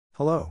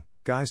Hello,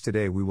 guys,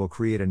 today we will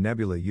create a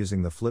nebula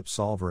using the flip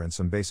solver and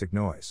some basic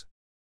noise.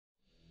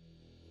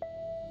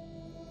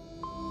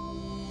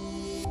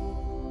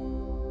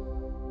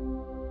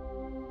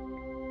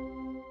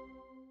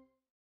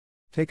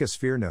 Take a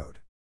sphere node.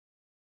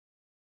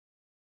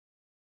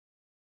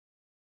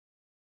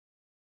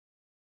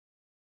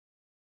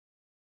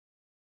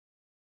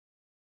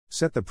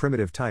 Set the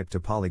primitive type to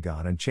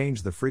polygon and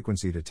change the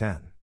frequency to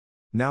 10.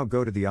 Now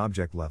go to the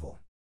object level.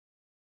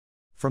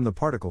 From the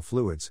particle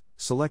fluids,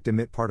 select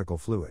Emit Particle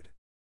Fluid.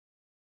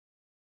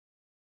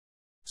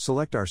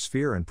 Select our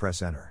sphere and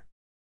press Enter.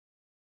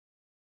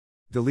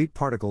 Delete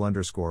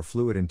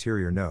particle_fluid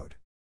interior node.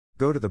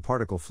 Go to the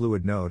particle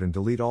fluid node and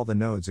delete all the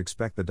nodes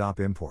except the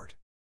DOP import.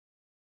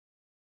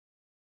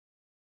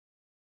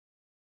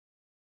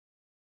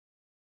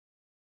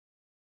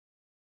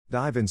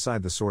 Dive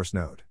inside the source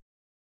node.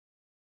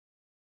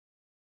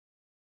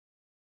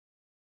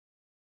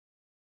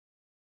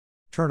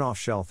 Turn off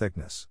shell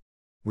thickness.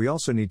 We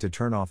also need to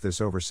turn off this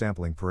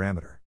oversampling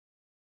parameter.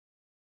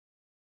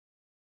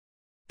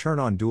 Turn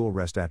on dual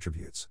rest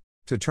attributes.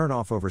 To turn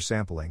off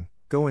oversampling,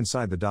 go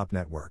inside the DOP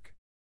network.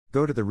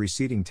 Go to the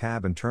reseeding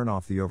tab and turn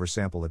off the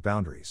oversample at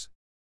boundaries.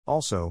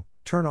 Also,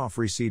 turn off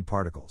reseed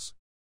particles.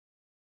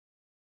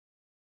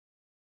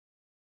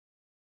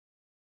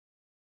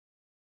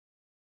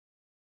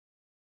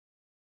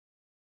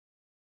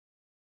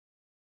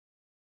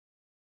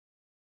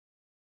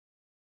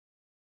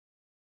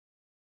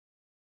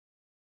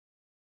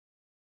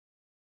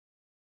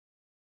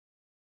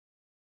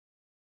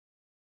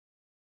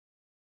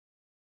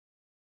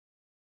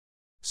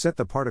 Set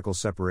the particle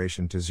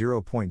separation to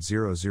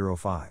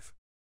 0.005.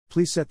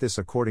 Please set this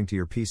according to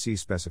your PC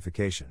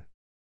specification.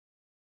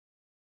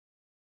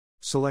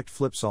 Select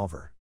Flip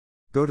Solver.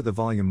 Go to the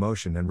volume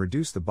motion and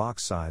reduce the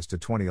box size to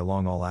 20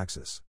 along all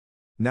axes.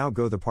 Now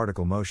go the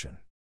particle motion.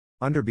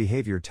 Under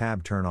Behavior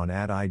tab, turn on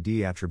Add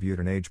ID attribute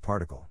and Age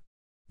particle.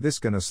 This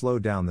gonna slow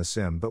down the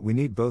sim, but we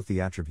need both the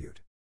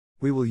attribute.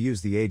 We will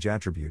use the Age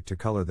attribute to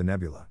color the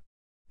nebula.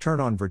 Turn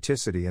on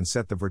Verticity and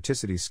set the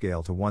Verticity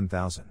scale to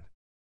 1000.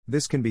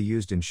 This can be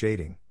used in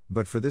shading,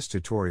 but for this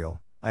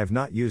tutorial, I have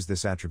not used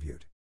this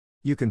attribute.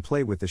 You can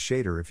play with the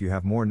shader if you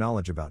have more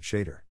knowledge about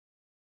shader.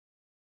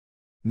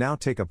 Now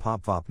take a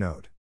pop-VOP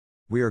node.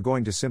 We are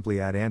going to simply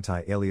add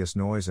anti-alias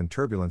noise and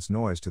turbulence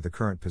noise to the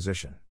current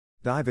position.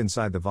 Dive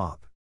inside the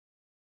VOP.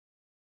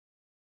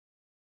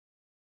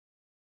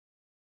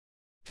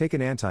 Take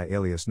an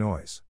anti-alias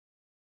noise.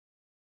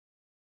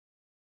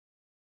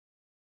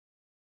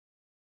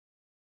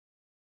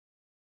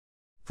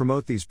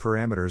 Promote these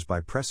parameters by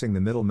pressing the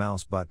middle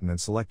mouse button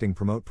and selecting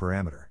Promote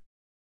Parameter.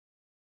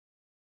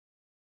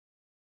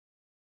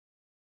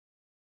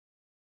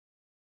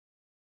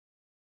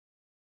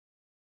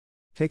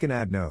 Take an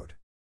Add node.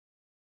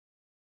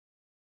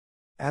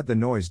 Add the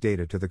noise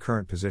data to the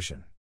current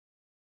position.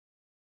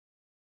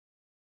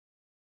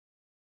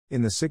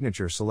 In the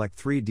signature, select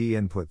 3D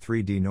input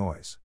 3D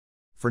noise.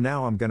 For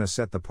now, I'm gonna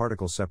set the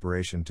particle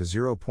separation to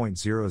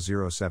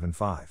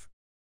 0.0075.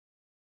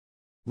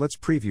 Let's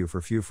preview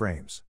for few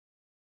frames.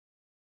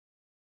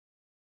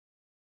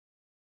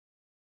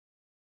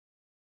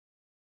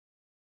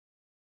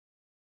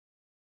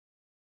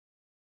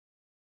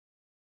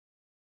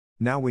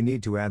 Now we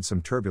need to add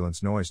some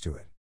turbulence noise to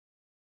it.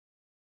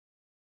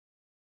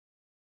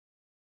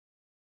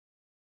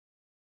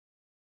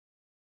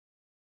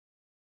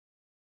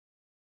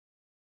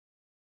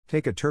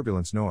 Take a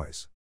turbulence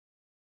noise.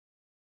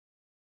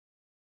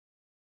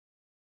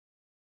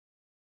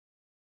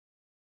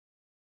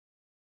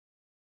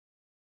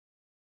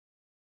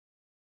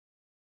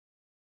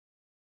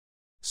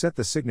 Set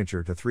the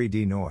signature to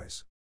 3D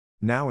noise.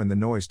 Now in the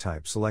noise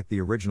type, select the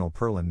original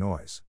Perlin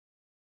noise.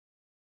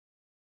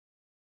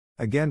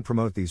 Again,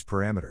 promote these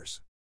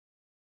parameters.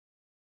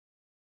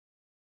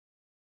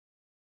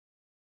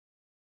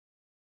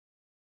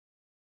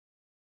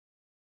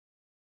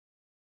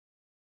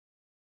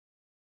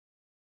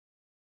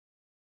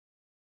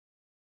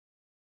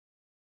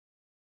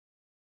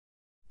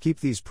 Keep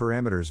these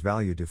parameters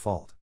value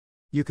default.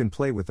 You can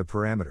play with the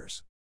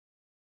parameters.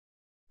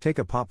 Take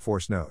a pop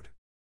force node.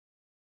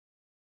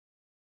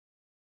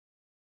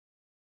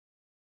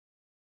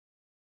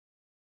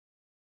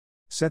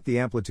 Set the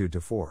amplitude to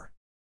 4.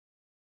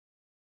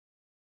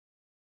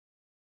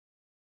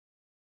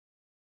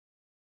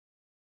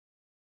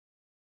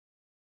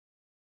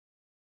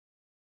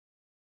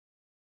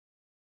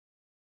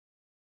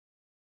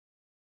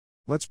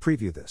 Let's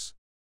preview this.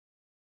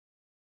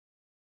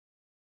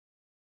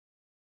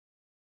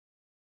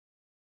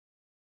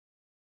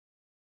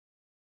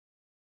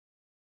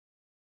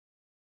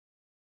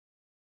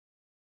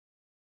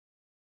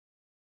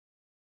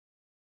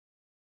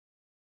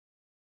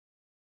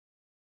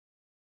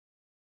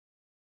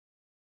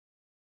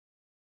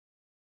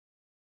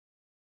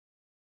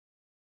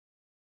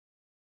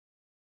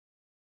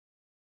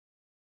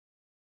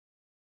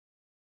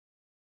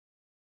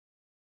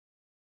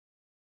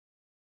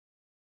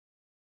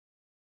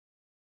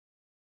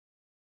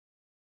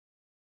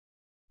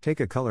 Take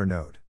a color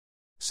node.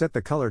 Set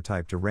the color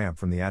type to ramp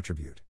from the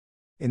attribute.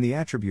 In the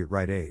attribute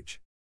write age.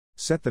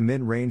 Set the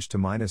min range to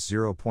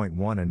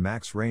 -0.1 and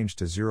max range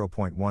to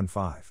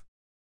 0.15.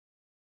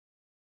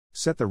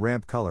 Set the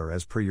ramp color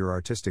as per your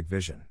artistic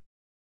vision.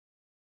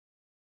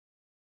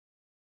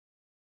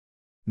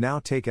 Now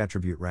take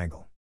attribute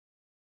wrangle.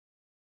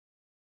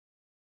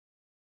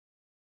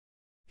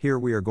 Here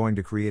we are going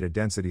to create a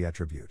density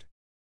attribute.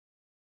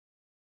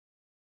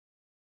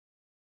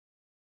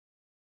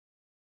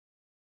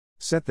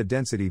 Set the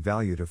density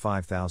value to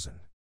 5000.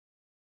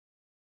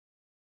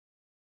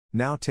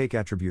 Now take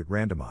attribute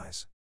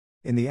randomize.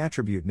 In the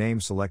attribute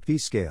name select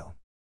V-scale.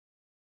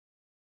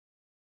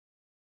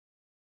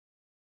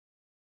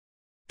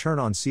 Turn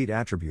on seed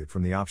attribute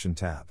from the option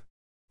tab.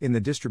 In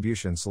the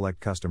distribution select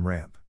custom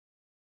ramp.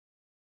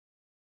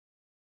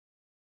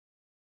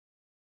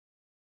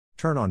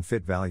 Turn on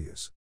fit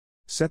values.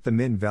 Set the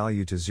min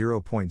value to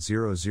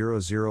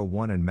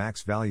 0.0001 and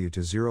max value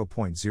to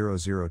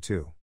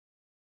 0.002.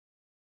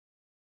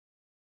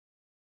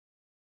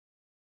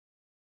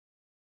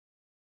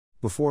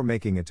 Before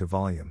making it to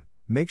volume,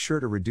 make sure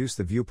to reduce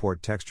the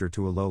viewport texture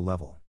to a low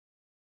level.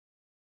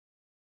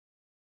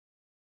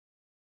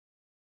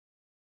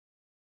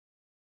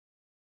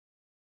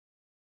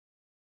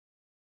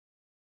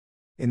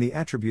 In the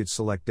attributes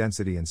select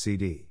density and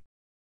CD.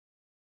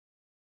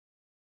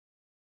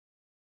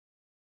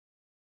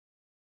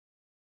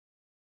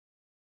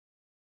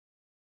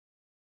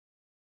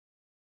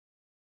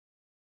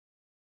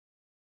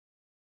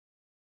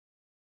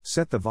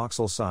 Set the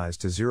voxel size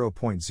to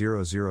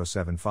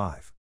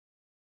 0.0075.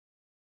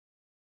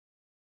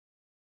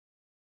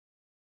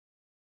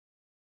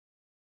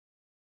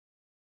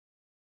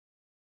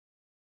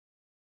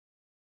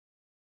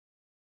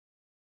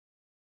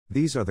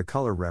 These are the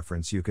color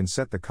reference. You can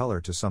set the color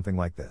to something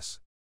like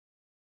this.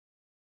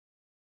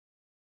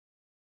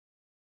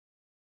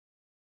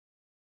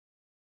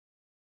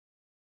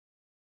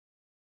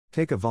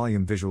 Take a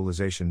volume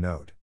visualization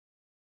node.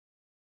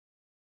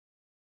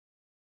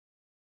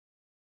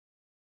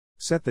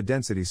 Set the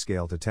density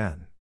scale to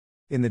 10.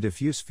 In the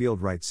diffuse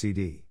field write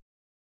CD.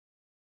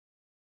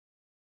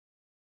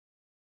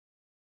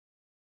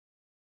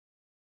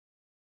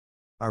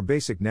 Our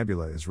basic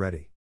nebula is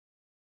ready.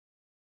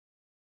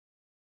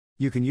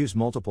 You can use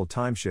multiple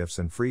time shifts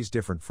and freeze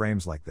different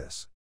frames like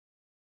this.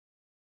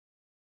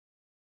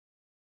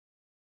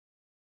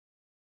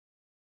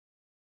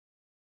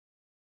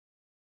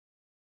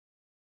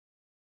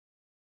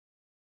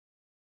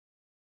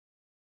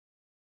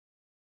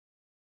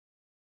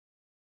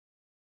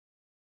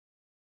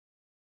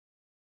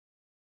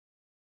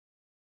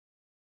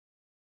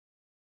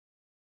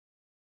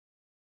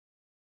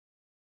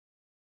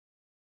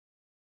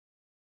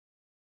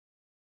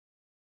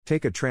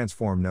 Take a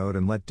transform node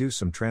and let do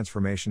some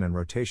transformation and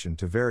rotation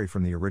to vary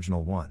from the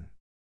original one.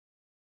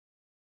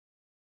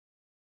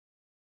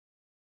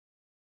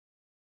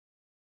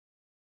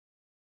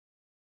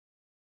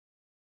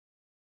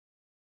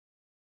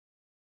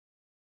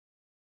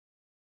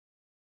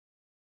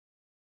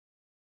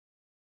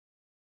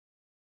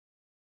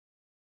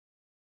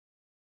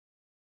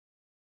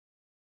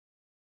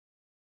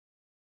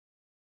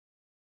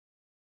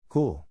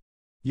 Cool.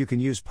 You can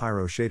use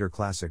Pyro Shader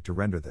Classic to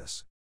render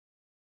this.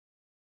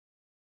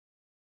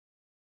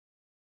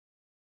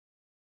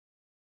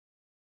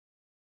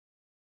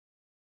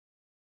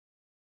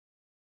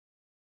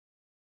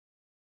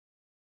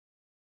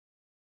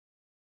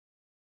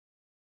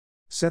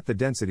 Set the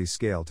density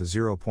scale to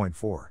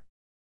 0.4.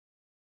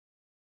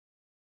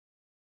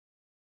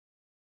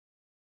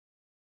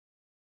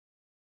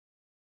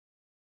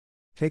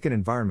 Take an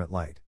environment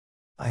light.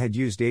 I had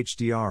used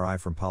HDRI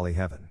from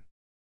Polyheaven.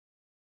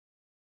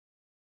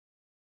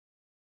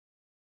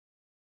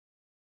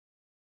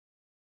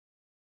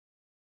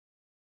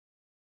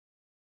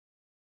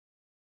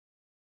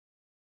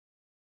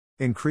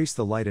 Increase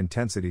the light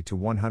intensity to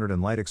 100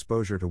 and light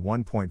exposure to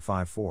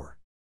 1.54.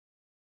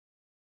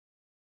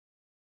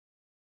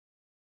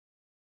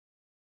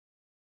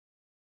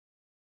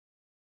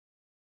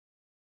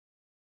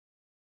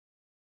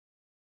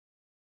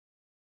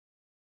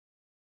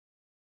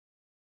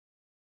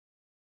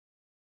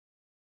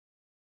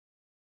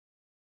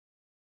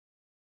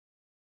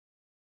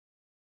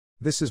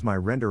 This is my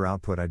render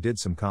output. I did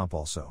some comp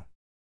also.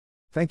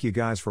 Thank you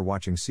guys for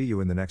watching. See you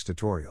in the next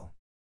tutorial.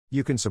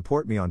 You can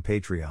support me on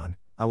Patreon.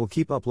 I will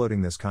keep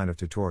uploading this kind of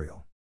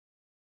tutorial.